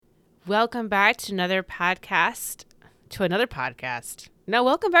Welcome back to another podcast. No,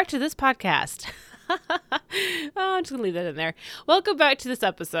 welcome back to this podcast. I'm just going to leave that in there. Welcome back to this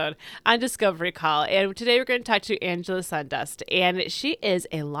episode on Discovery Call. And today we're going to talk to Angela Sundust. And she is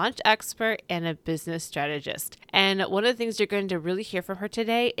a launch expert and a business strategist. And one of the things you're going to really hear from her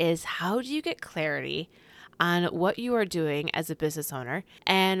today is how do you get clarity on what you are doing as a business owner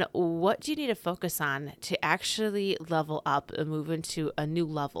and what do you need to focus on to actually level up and move into a new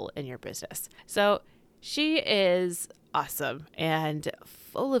level in your business. So she is awesome and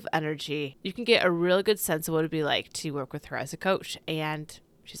full of energy. You can get a really good sense of what it'd be like to work with her as a coach, and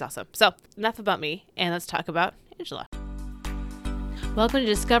she's awesome. So enough about me, and let's talk about Angela. Welcome to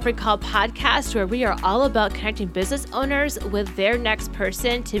Discovery Call podcast, where we are all about connecting business owners with their next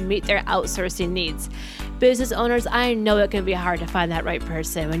person to meet their outsourcing needs. Business owners, I know it can be hard to find that right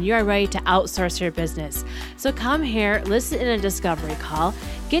person when you are ready to outsource your business. So come here, listen in a Discovery Call,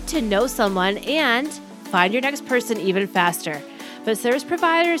 get to know someone, and find your next person even faster. But service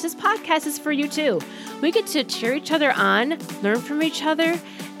providers, this podcast is for you too. We get to cheer each other on, learn from each other,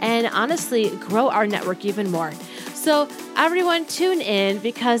 and honestly grow our network even more. So everyone tune in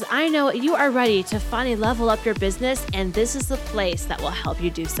because I know you are ready to finally level up your business, and this is the place that will help you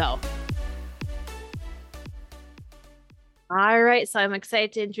do so. All right, so I'm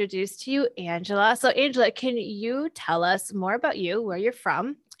excited to introduce to you Angela. So Angela, can you tell us more about you, where you're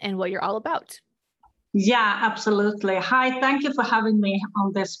from, and what you're all about? Yeah, absolutely. Hi, thank you for having me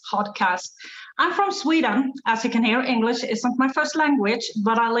on this podcast. I'm from Sweden. As you can hear, English isn't my first language,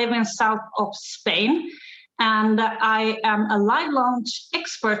 but I live in south of Spain. And I am a live launch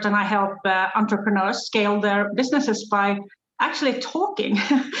expert, and I help entrepreneurs scale their businesses by actually talking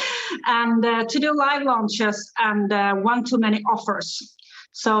and to do live launches and one-to-many offers.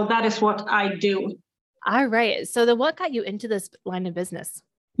 So that is what I do. All right. So then what got you into this line of business?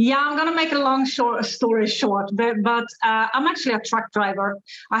 Yeah, I'm going to make a long story short, but I'm actually a truck driver.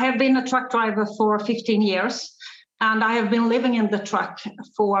 I have been a truck driver for 15 years, and I have been living in the truck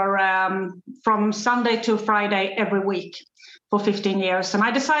for from Sunday to Friday every week for 15 years. And I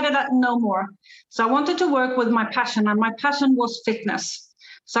decided that no more. So I wanted to work with my passion, and my passion was fitness.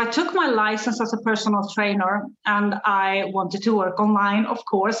 So I took my license as a personal trainer, and I wanted to work online, of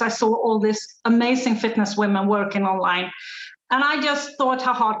course. I saw all these amazing fitness women working online. And I just thought,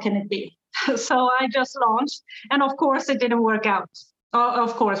 how hard can it be? So I just launched. And of course, it didn't work out.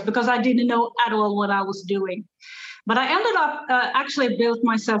 Of course, because I didn't know at all what I was doing. But I ended up actually built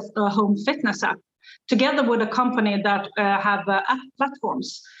myself a home fitness app together with a company that have app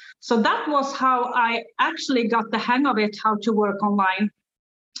platforms. So that was how I actually got the hang of it, how to work online.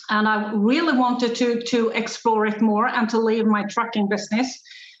 And I really wanted to explore it more and to leave my trucking business.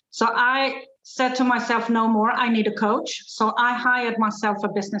 So I said to myself, no more, I need a coach. So I hired myself a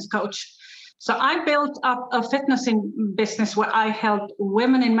business coach. So I built up a fitness business where I help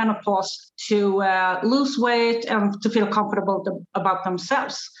women in menopause to lose weight and to feel comfortable about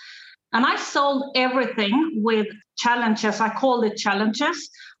themselves. And I sold everything with challenges. I called it challenges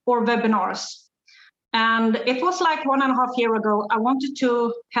or webinars. And it was like 1.5 years ago, I wanted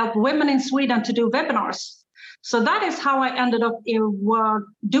to help women in Sweden to do webinars. So that is how I ended up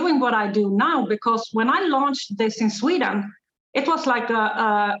doing what I do now, because when I launched this in Sweden, it was like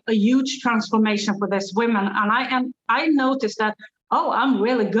a huge transformation for these women. And I noticed that, oh, I'm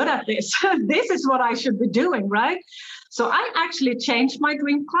really good at this. This is what I should be doing, right? So I actually changed my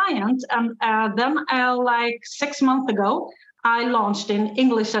dream client. And then like 6 months ago, I launched in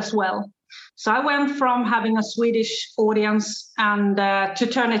English as well. So I went from having a Swedish audience and to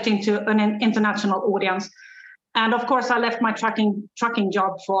turn it into an international audience. And of course, I left my trucking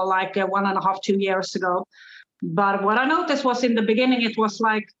job for like 1.5, 2 years ago. But what I noticed was in the beginning, it was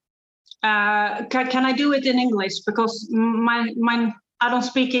like, can I do it in English? Because I don't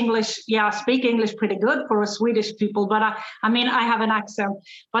speak English. Yeah, I speak English pretty good for a Swedish people, but I mean, I have an accent.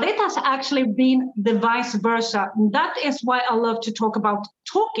 But it has actually been the vice versa. And that is why I love to talk about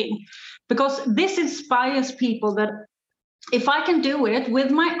talking, because this inspires people that if I can do it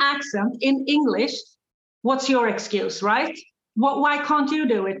with my accent in English, what's your excuse, right? Why can't you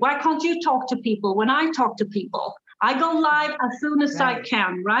do it? Why can't you talk to people when I talk to people? I go live as soon as I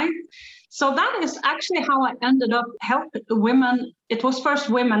can, right? So that is actually how I ended up helping women. It was first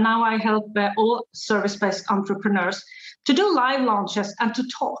women. Now I help all service-based entrepreneurs to do live launches and to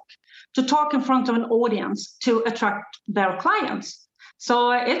talk in front of an audience to attract their clients.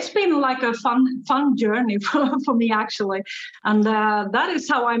 So it's been like a fun journey for me, actually. And that is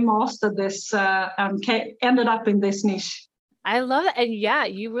how I mastered this and ended up in this niche. I love it. And yeah,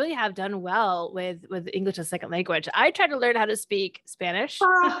 you really have done well with English as a second language. I tried to learn how to speak Spanish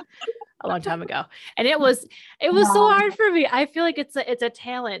Ah, a long time ago, and it was so no. hard for me. I feel like it's a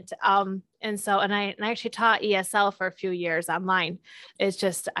talent. And I actually taught ESL for a few years online. It's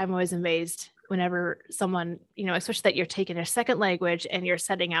just I'm always amazed whenever someone, especially that you're taking a second language and you're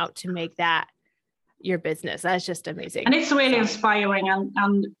setting out to make that your business. That's just amazing. And it's really So, inspiring.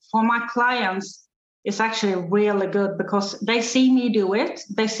 And for my clients, it's actually really good because they see me do it.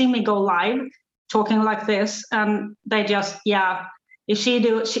 They see me go live talking like this, and they just, yeah, if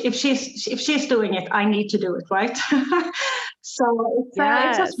she's doing it, I need to do it, right? So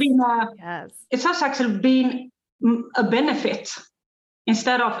yes. Yes. it has actually been a benefit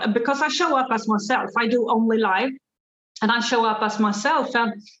instead of, because I show up as myself. I do only live, and I show up as myself,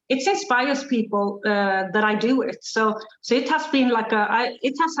 and it inspires people that I do it. So it has been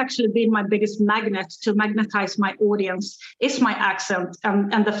it has actually been my biggest magnet to magnetize my audience is my accent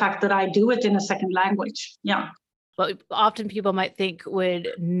and the fact that I do it in a second language. Yeah. What often people might think would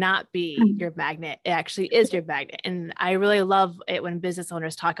not be your magnet, it actually is your magnet. And I really love it when business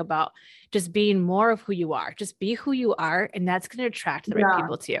owners talk about just being more of who you are. Just be who you are, and that's going to attract the right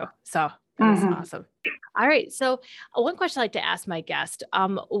people to you. So that's awesome. All right. So one question I like to ask my guest,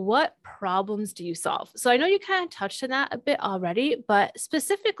 what problems do you solve? So I know you kind of touched on that a bit already, but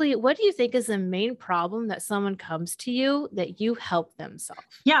specifically, what do you think is the main problem that someone comes to you that you help them solve?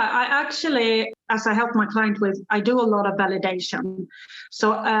 Yeah, I actually, as I help my client with, I do a lot of validation.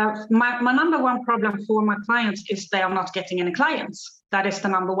 So my number one problem for my clients is they are not getting any clients. That is the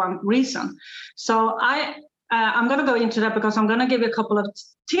number one reason. So I'm going to go into that because I'm going to give you a couple of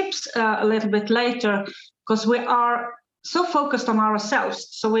tips a little bit later, because we are so focused on ourselves.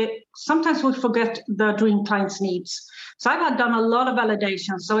 So sometimes we forget the dream client's needs. So I've done a lot of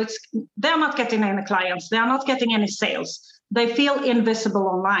validation. So they're not getting any clients. They are not getting any sales. They feel invisible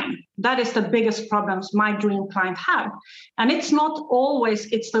online. That is the biggest problems my dream client have. And it's not always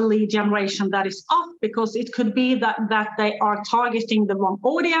it's the lead generation that is off, because it could be that they are targeting the wrong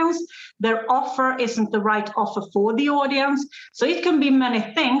audience. Their offer isn't the right offer for the audience. So it can be many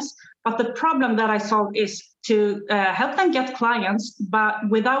things. But the problem that I solve is to help them get clients, but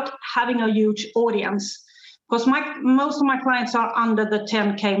without having a huge audience. Because most of my clients are under the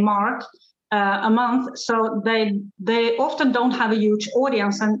 10K mark a month, so they often don't have a huge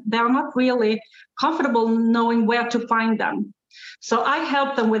audience, and they're not really comfortable knowing where to find them. So I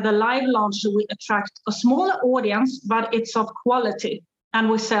help them with a live launch. So we attract a smaller audience, but it's of quality, and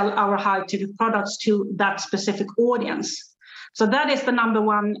we sell our high-ticket products to that specific audience. So that is the number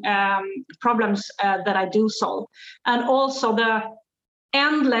one problems that I do solve. And also the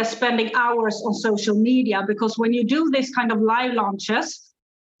endless spending hours on social media, because when you do this kind of live launches,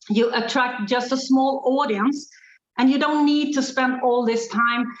 you attract just a small audience, and you don't need to spend all this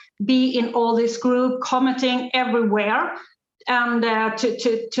time, be in all this group, commenting everywhere, and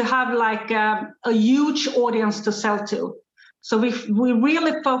to have like a huge audience to sell to. So we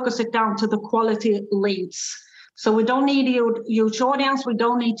really focus it down to the quality leads. So we don't need a huge audience. We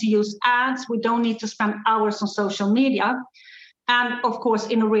don't need to use ads. We don't need to spend hours on social media. And of course,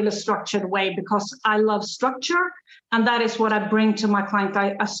 in a really structured way, because I love structure. And that is what I bring to my client.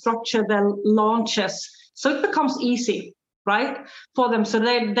 I structure their launches so it becomes easy, right, for them. So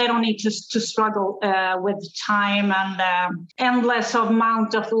they don't need to struggle with time and endless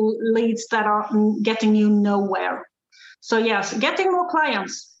amount of leads that are getting you nowhere. So yes, getting more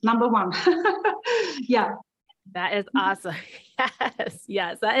clients, number one. Yeah. That is awesome.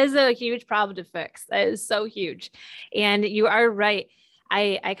 Yes, that is a huge problem to fix. That is so huge. And you are right.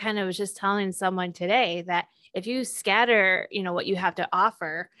 I kind of was just telling someone today that if you scatter, what you have to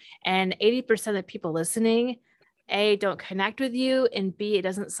offer, and 80% of the people listening, A, don't connect with you, and B, it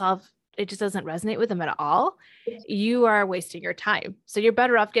just doesn't resonate with them at all, you are wasting your time. So you're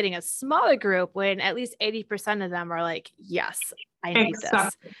better off getting a smaller group when at least 80% of them are like, yes, I need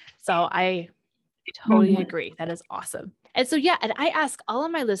this. So I totally agree. That is awesome. And so, yeah, and I ask all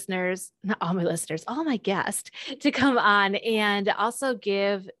my guests to come on and also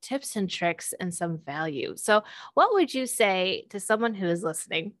give tips and tricks and some value. So what would you say to someone who is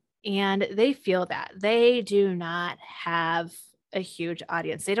listening and they feel that they do not have a huge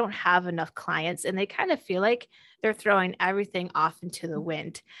audience, they don't have enough clients, and they kind of feel like they're throwing everything off into the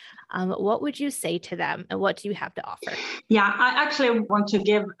wind? What would you say to them, and what do you have to offer? Yeah, I actually want to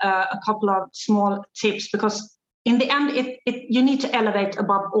give a couple of small tips, because in the end, you need to elevate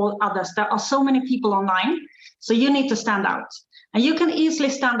above all others. There are so many people online, so you need to stand out. And you can easily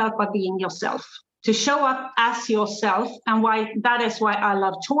stand out by being yourself, to show up as yourself. And that is why I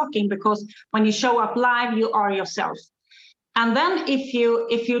love talking, because when you show up live, you are yourself. And then if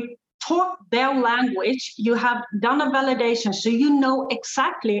you talk their language, you have done a validation, so you know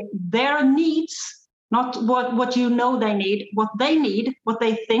exactly their needs, not what you know they need, what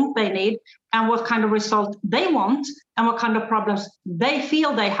they think they need, and what kind of result they want, and what kind of problems they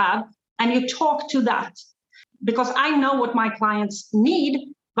feel they have, and you talk to that. Because I know what my clients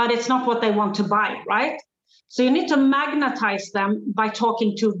need, but it's not what they want to buy, right? So you need to magnetize them by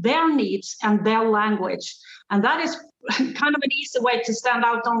talking to their needs and their language. And that is kind of an easy way to stand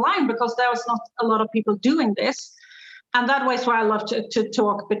out online, because there's not a lot of people doing this. And that way is why I love to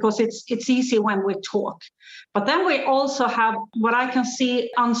talk, because it's easy when we talk. But then we also have what I can see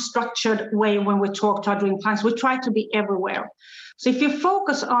unstructured way when we talk to our dream clients. We try to be everywhere. So if you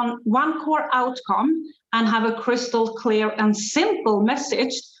focus on one core outcome and have a crystal clear and simple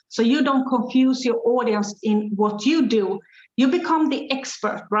message, so you don't confuse your audience in what you do, you become the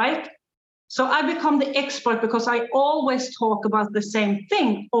expert, right? So I become the expert because I always talk about the same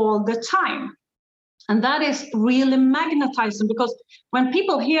thing all the time. And that is really magnetizing, because when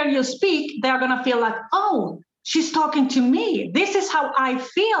people hear you speak, they're going to feel like, oh, she's talking to me. This is how I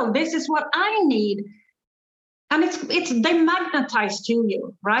feel. This is what I need. And they magnetize to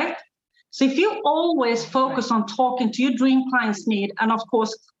you, right? So if you always focus on talking to your dream clients' need, and of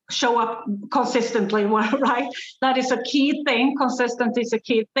course, show up consistently, right? That is a key thing. Consistency is a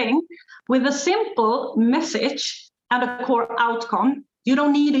key thing. With a simple message and a core outcome, you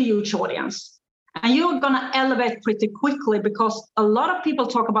don't need a huge audience. And you're going to elevate pretty quickly, because a lot of people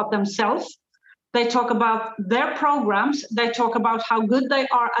talk about themselves. They talk about their programs. They talk about how good they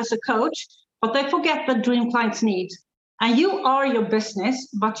are as a coach, but they forget the dream client's needs. And you are your business,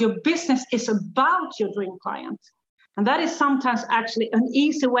 but your business is about your dream client. And that is sometimes actually an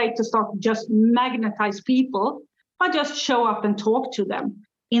easy way to start just magnetize people, by just show up and talk to them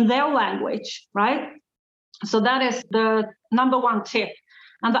in their language, right? So that is the number one tip.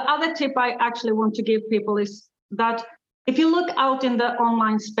 And the other tip I actually want to give people is that if you look out in the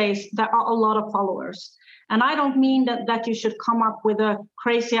online space, there are a lot of followers. And I don't mean that you should come up with a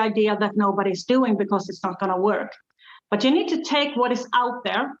crazy idea that nobody's doing, because it's not going to work. But you need to take what is out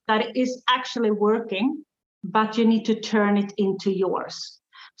there that is actually working, but you need to turn it into yours.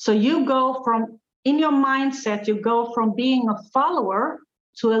 So you go from, in your mindset, you go from being a follower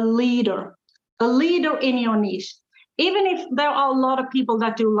to a leader in your niche. Even if there are a lot of people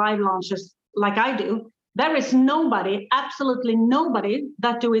that do live launches like I do, there is nobody, absolutely nobody,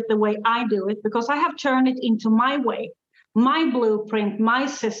 that do it the way I do it, because I have turned it into my way, my blueprint, my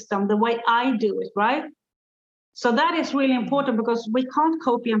system, the way I do it, right? So that is really important, because we can't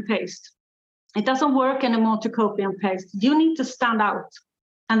copy and paste. It doesn't work anymore to copy and paste. You need to stand out.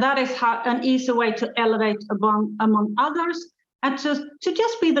 And that is an easy way to elevate among others, and to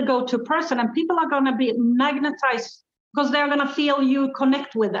just be the go-to person. And people are going to be magnetized, because they're going to feel you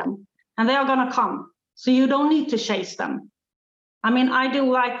connect with them, and they are going to come. So you don't need to chase them. I mean, I do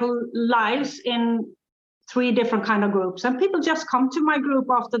like lives in 3 different kind of groups, and people just come to my group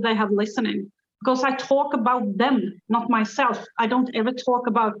after they have listening, because I talk about them, not myself. I don't ever talk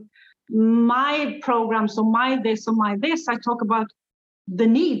about my programs or my this or my this. I talk about the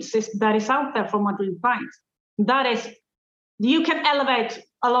needs that is out there for my dream clients. That is, you can elevate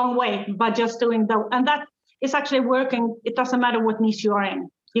a long way by just doing that. And that is actually working. It doesn't matter what niche you are in.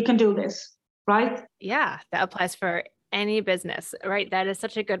 You can do this, right? Yeah, that applies for any business, right? That is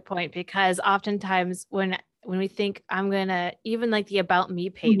such a good point, because oftentimes when we think I'm going to, even like the about me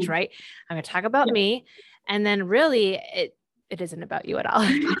page, right? I'm going to talk about me. And then really it isn't about you at all.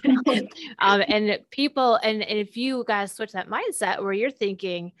 And people, and if you guys switch that mindset where you're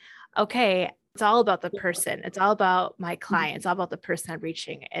thinking, okay, it's all about the person. It's all about my client. It's all about the person I'm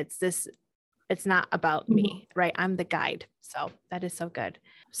reaching. It's not about me, right? I'm the guide. So that is so good.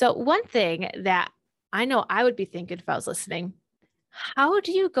 So one thing that I know I would be thinking if I was listening, how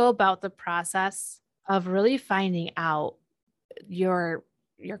do you go about the process of really finding out your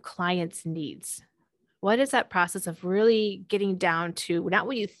client's needs? What is that process of really getting down to not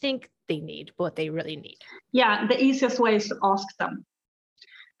what you think they need, but what they really need? Yeah, the easiest way is to ask them.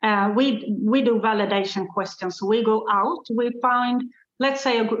 We do validation questions. We go out, we find, let's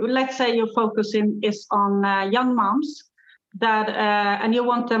say your focus is on young moms that and you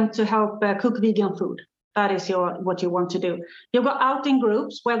want them to help cook vegan food. That is what you want to do. You go out in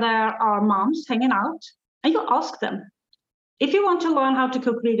groups where there are moms hanging out, and you ask them, if you want to learn how to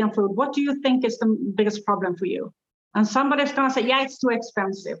cook vegan food, what do you think is the biggest problem for you? And somebody's going to say, yeah, it's too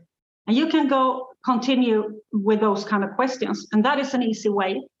expensive. And you can continue with those kind of questions. And that is an easy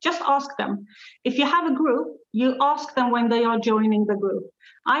way. Just ask them. If you have a group, you ask them when they are joining the group.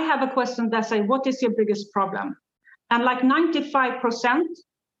 I have a question that says, what is your biggest problem? And like 95%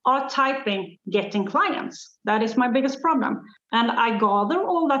 are typing getting clients. That is my biggest problem. And I gather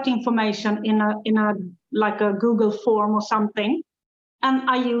all that information in a like a Google form or something, and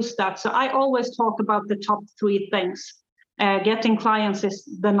I use that. So I always talk about the top 3 things. Getting clients is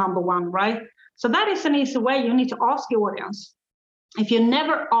the number one, right? So that is an easy way. You need to ask your audience. If you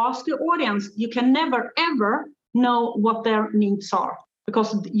never ask your audience, you can never, ever know what their needs are,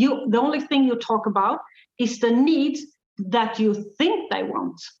 because the only thing you talk about is the needs that you think they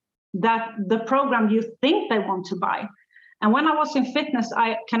want, that the program you think they want to buy. And when I was in fitness,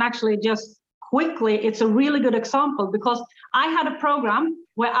 I can actually just quickly, it's a really good example, because I had a program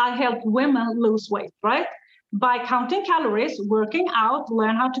where I helped women lose weight, right? By counting calories, working out,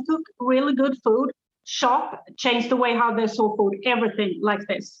 learn how to cook really good food, shop, change the way how they saw food, everything like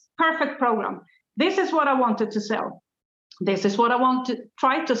this. Perfect program. This is what I wanted to sell. This is what I want to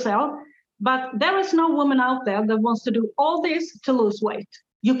try to sell. But there is no woman out there that wants to do all this to lose weight.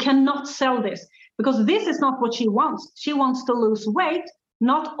 You cannot sell this, because this is not what she wants. She wants to lose weight,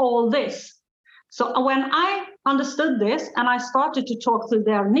 not all this. So when I understood this and I started to talk through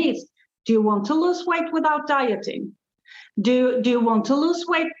their needs, do you want to lose weight without dieting? Do you want to lose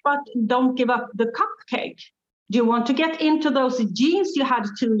weight but don't give up the cupcake? Do you want to get into those jeans you had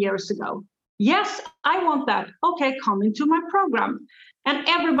 2 years ago? Yes, I want that. Okay, come into my program. And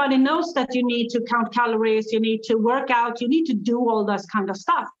everybody knows that you need to count calories, you need to work out, you need to do all this kind of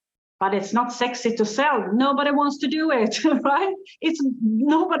stuff. But it's not sexy to sell. Nobody wants to do it, right?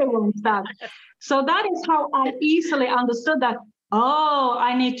 Nobody wants that. So that is how I easily understood that, oh,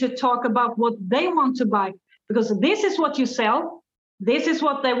 I need to talk about what they want to buy, because this is what you sell. This is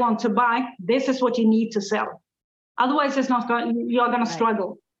what they want to buy. This is what you need to sell. Otherwise, you're going to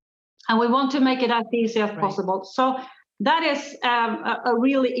struggle. And we want to make it as easy as possible. So that is a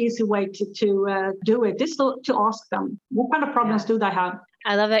really easy way to do it, is to ask them, what kind of problems do they have?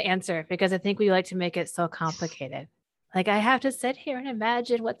 I love that answer, because I think we like to make it so complicated. Like, I have to sit here and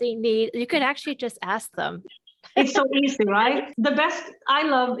imagine what they need. You could actually just ask them. It's so easy, right? The best I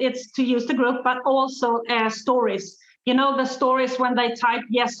love is to use the group, but also stories. You know, the stories when they type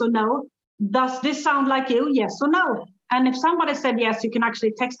yes or no. Does this sound like you? Yes or no? And if somebody said yes, you can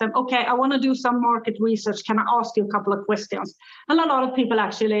actually text them, okay, I want to do some market research. Can I ask you a couple of questions? And a lot of people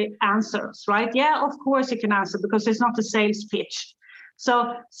actually answers, right? Yeah, of course you can answer, because it's not a sales pitch.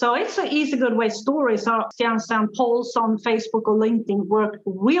 So it's an easy, good way. Stories or and polls on Facebook or LinkedIn work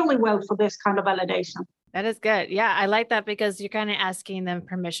really well for this kind of validation. That is good. Yeah, I like that, because you're kind of asking them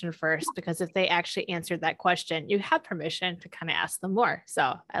permission first, because if they actually answered that question, you have permission to kind of ask them more.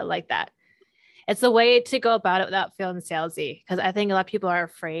 So I like that. It's a way to go about it without feeling salesy, because I think a lot of people are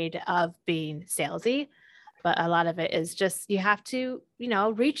afraid of being salesy, but a lot of it is just, you have to,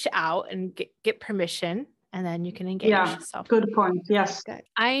 reach out and get permission, and then you can engage. Yeah, so good point. Yes. Good.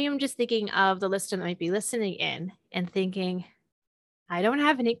 I am just thinking of the listener that might be listening in and thinking, I don't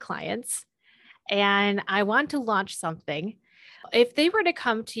have any clients and I want to launch something. If they were to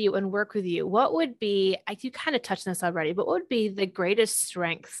come to you and work with you, what would be, you kind of touched on this already, but what would be the greatest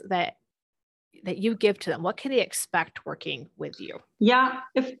strengths that you give to them? What can they expect working with you? Yeah,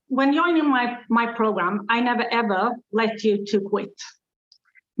 when you're in my program, I never ever let you to quit.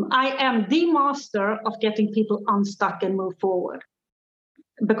 I am the master of getting people unstuck and move forward.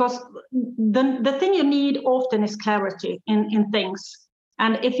 Because the thing you need often is clarity in things.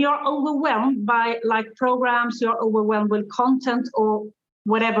 And if you're overwhelmed by programs, you're overwhelmed with content or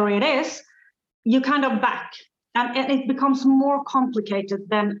whatever it is, you kind of back. And it becomes more complicated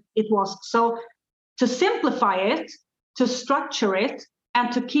than it was. So to simplify it, to structure it,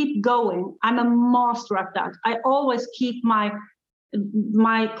 and to keep going, I'm a master at that. I always keep my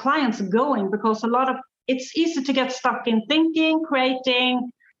clients going, because it's easy to get stuck in thinking,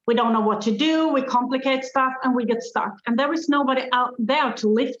 creating. We don't know what to do. We complicate stuff and we get stuck. And there is nobody out there to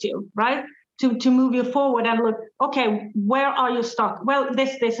lift you, right? To move you forward and look, okay, where are you stuck? Well,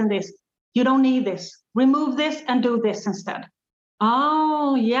 this, and this. You don't need this. Remove this and do this instead.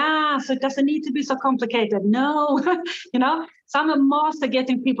 Oh, yeah. So it doesn't need to be so complicated. No, So I'm a master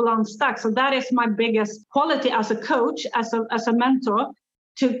getting people unstuck. So that is my biggest quality as a coach, as a mentor,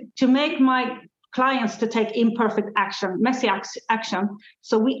 to make my clients to take imperfect action, messy action.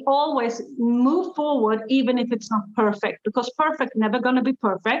 So we always move forward, even if it's not perfect, because perfect never going to be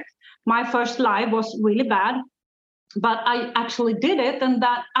perfect. My first live was really bad, but I actually did it, and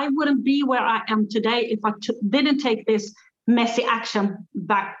that I wouldn't be where I am today if I didn't take this messy action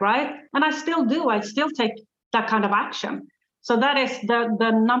back, right? And I still do. I still take that kind of action. So that is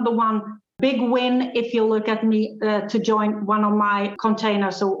the number one big win if you look at me to join one of my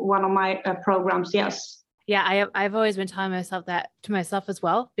containers or one of my programs. Yes. Yeah, I've always been telling myself that to myself as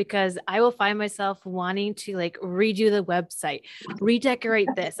well, because I will find myself wanting to like redo the website, redecorate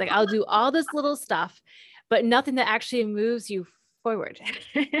this. Like I'll do all this little stuff, but nothing that actually moves you forward.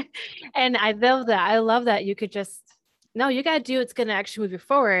 And I love that. I love that you could just, no, you got to do what's going to actually move you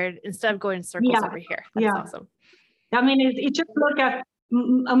forward instead of going in circles over here. That's awesome. I mean, it just look at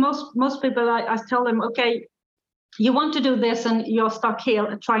most people, I tell them, okay, you want to do this and you're stuck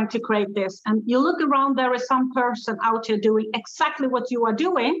here trying to create this. And you look around, there is some person out here doing exactly what you are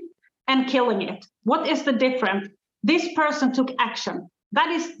doing and killing it. What is the difference? This person took action. That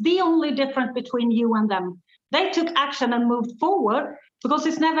is the only difference between you and them. They took action and moved forward, because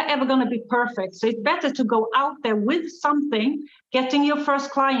it's never ever going to be perfect. So it's better to go out there with something, getting your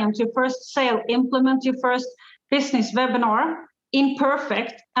first client, your first sale, implement your first business webinar,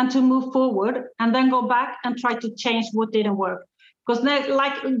 imperfect, and to move forward, and then go back and try to change what didn't work. Because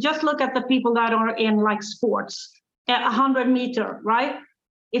like, just look at the people that are in like sports, 100-meter, right?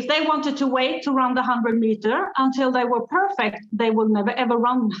 If they wanted to wait to run the 100-meter until they were perfect, they will never ever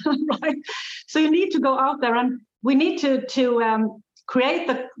run, right? So you need to go out there, and we need to create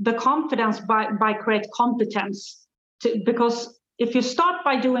the confidence by create competence. Because if you start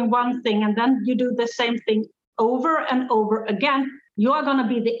by doing one thing and then you do the same thing over and over again, you are going to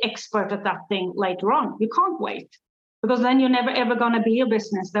be the expert at that thing later on. You can't wait, because then you're never ever going to be a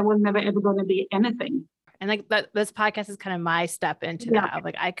business. There will never ever going to be anything. And like this podcast is kind of my step into that. Of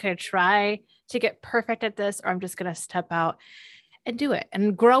like, I could try to get perfect at this, or I'm just going to step out and do it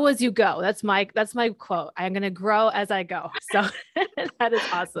and grow as you go. That's my quote. I'm going to grow as I go. So that is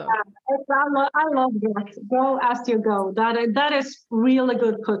awesome. I love that. Grow as you go. That is really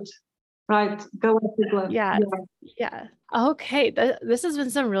good put. Right. Go as you go. Yeah. Okay. This has been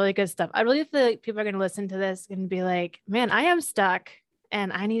some really good stuff. I really feel like people are going to listen to this and be like, man, I am stuck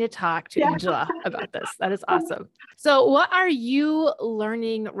and I need to talk to Angela about this. That is awesome. So what are you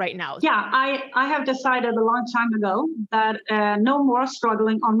learning right now? Yeah, I have decided a long time ago that no more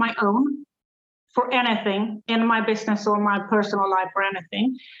struggling on my own for anything in my business or my personal life or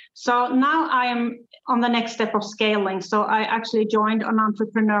anything. So now I am on the next step of scaling. So I actually joined an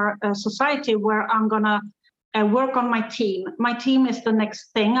entrepreneur society where I'm going to work on my team. My team is the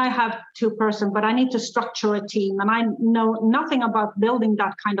next thing. I have 2 person, but I need to structure a team, and I know nothing about building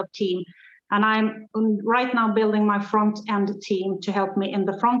that kind of team. And I'm right now building my front end team to help me in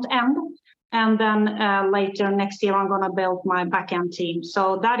the front end. And then later next year, I'm going to build my back end team.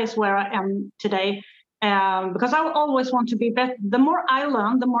 So that is where I am today, because I always want to be better. The more I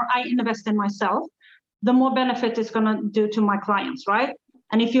learn, the more I invest in myself, the more benefit it's going to do to my clients, right?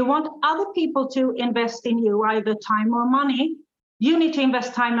 And if you want other people to invest in you, either time or money, you need to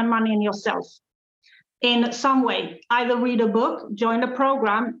invest time and money in yourself in some way. Either read a book, join a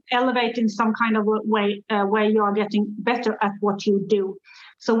program, elevate in some kind of way where you are getting better at what you do.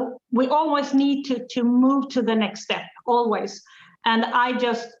 So we always need to move to the next step, always. And I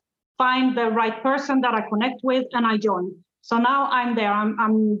just find the right person that I connect with and I join. So now I'm there.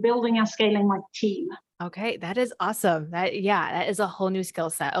 I'm building and scaling my team. Okay, that is awesome. That is a whole new skill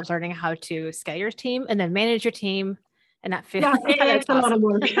set of learning how to scale your team and then manage your team and not feel. Yeah, it's a lot of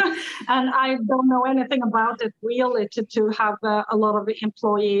work, and I don't know anything about it really. To have a lot of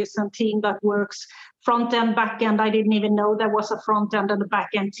employees and team that works front end, back end. I didn't even know there was a front end and a back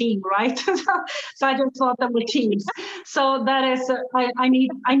end team, right? So I just thought there were teams. So that is, I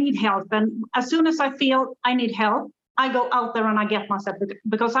need help, and as soon as I feel I need help, I go out there and I get myself,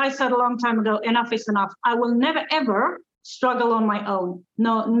 because I said a long time ago, enough is enough. I will never ever struggle on my own.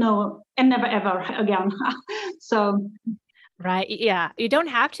 No, and never ever again. So. Right. Yeah. You don't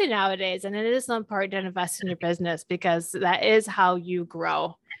have to nowadays. And it is so important to invest in your business, because that is how you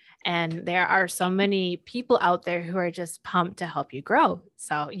grow. And there are so many people out there who are just pumped to help you grow.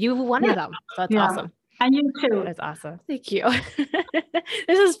 So you're one of them. So that's awesome. And you too. That's awesome. Thank you.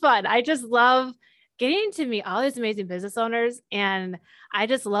 This is fun. I just love getting to meet all these amazing business owners. And I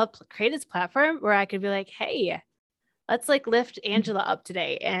just love create this platform where I could be like, hey, let's like lift Angela up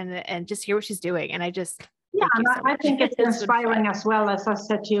today and just hear what she's doing. And I just, yeah, and so I think it's inspiring as well. As I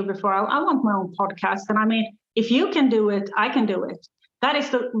said to you before, I want my own podcast. And I mean, if you can do it, I can do it. That is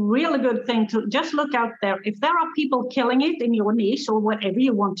the really good thing to just look out there. If there are people killing it in your niche or whatever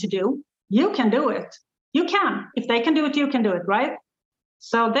you want to do, you can do it. You can. If they can do it, you can do it, right?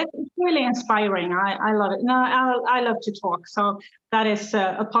 So that's really inspiring. I love it. No, I love to talk. So that is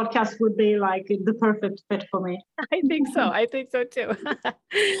a podcast would be like the perfect fit for me. I think so. I think so too.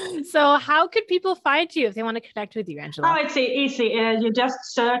 So how could people find you if they want to connect with you, Angela? Oh, it's easy. You just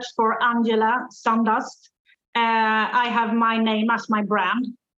search for Angela Sandust. I have my name as my brand.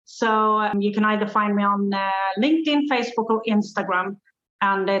 So you can either find me on LinkedIn, Facebook, or Instagram.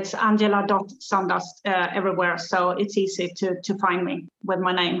 And it's Angela.Sandast everywhere. So it's easy to find me with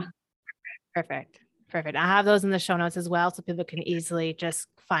my name. Perfect. I have those in the show notes as well, so people can easily just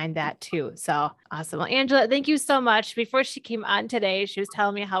find that too. So awesome. Well, Angela, thank you so much. Before she came on today, she was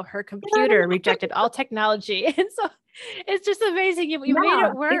telling me how her computer rejected all technology. And so it's just amazing. You made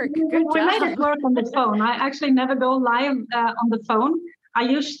it work. Good job. We made it work on the phone. I actually never go live on the phone.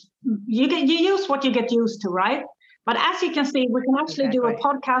 You use what you get used to, right? But as you can see, we can actually do a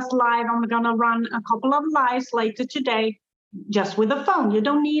podcast live. I'm going to run a couple of lives later today just with a phone. You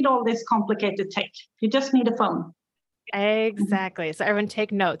don't need all this complicated tech. You just need a phone. Exactly. So everyone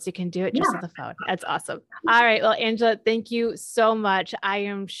take notes. You can do it just with the phone. That's awesome. All right. Well, Angela, thank you so much. I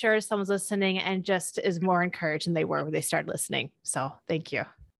am sure someone's listening and just is more encouraged than they were when they started listening. So thank you.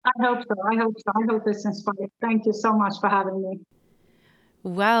 I hope so. I hope it's inspired. Thank you so much for having me.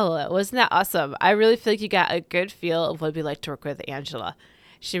 Well, wasn't that awesome? I really feel like you got a good feel of what it'd be like to work with Angela.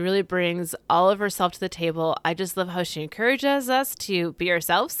 She really brings all of herself to the table. I just love how she encourages us to be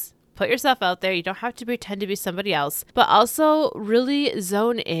ourselves, put yourself out there. You don't have to pretend to be somebody else, but also really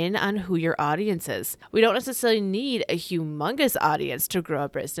zone in on who your audience is. We don't necessarily need a humongous audience to grow a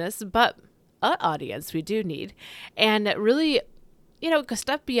business, but an audience we do need. And really,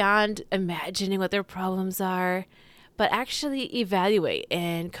 step beyond imagining what their problems are, but actually evaluate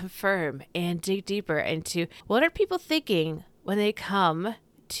and confirm and dig deeper into what are people thinking when they come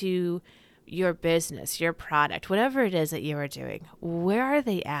to your business, your product, whatever it is that you are doing. Where are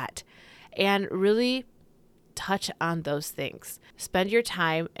they at? And really touch on those things. Spend your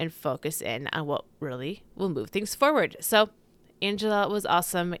time and focus in on what really will move things forward. So Angela was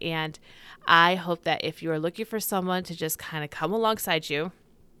awesome. And I hope that if you are looking for someone to just kind of come alongside you,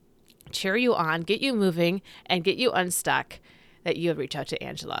 cheer you on, get you moving, and get you unstuck, that you have reached out to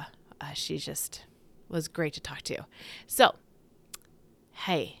Angela. She just was great to talk to. So,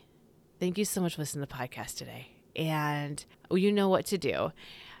 hey, thank you so much for listening to the podcast today. And you know what to do.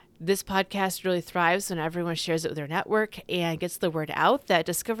 This podcast really thrives when everyone shares it with their network and gets the word out that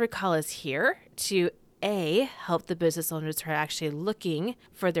Discovery Call is here to A, help the business owners who are actually looking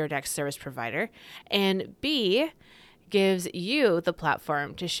for their next service provider, and B, gives you the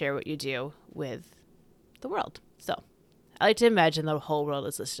platform to share what you do with the world. So I like to imagine the whole world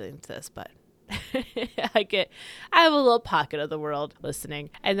is listening to this, but I have a little pocket of the world listening,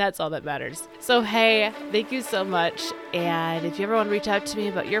 and that's all that matters. So, hey, thank you so much. And if you ever want to reach out to me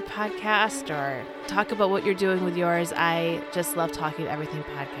about your podcast or talk about what you're doing with yours, I just love talking everything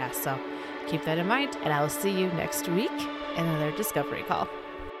podcast. So keep that in mind, and I will see you next week in another Discovery Call.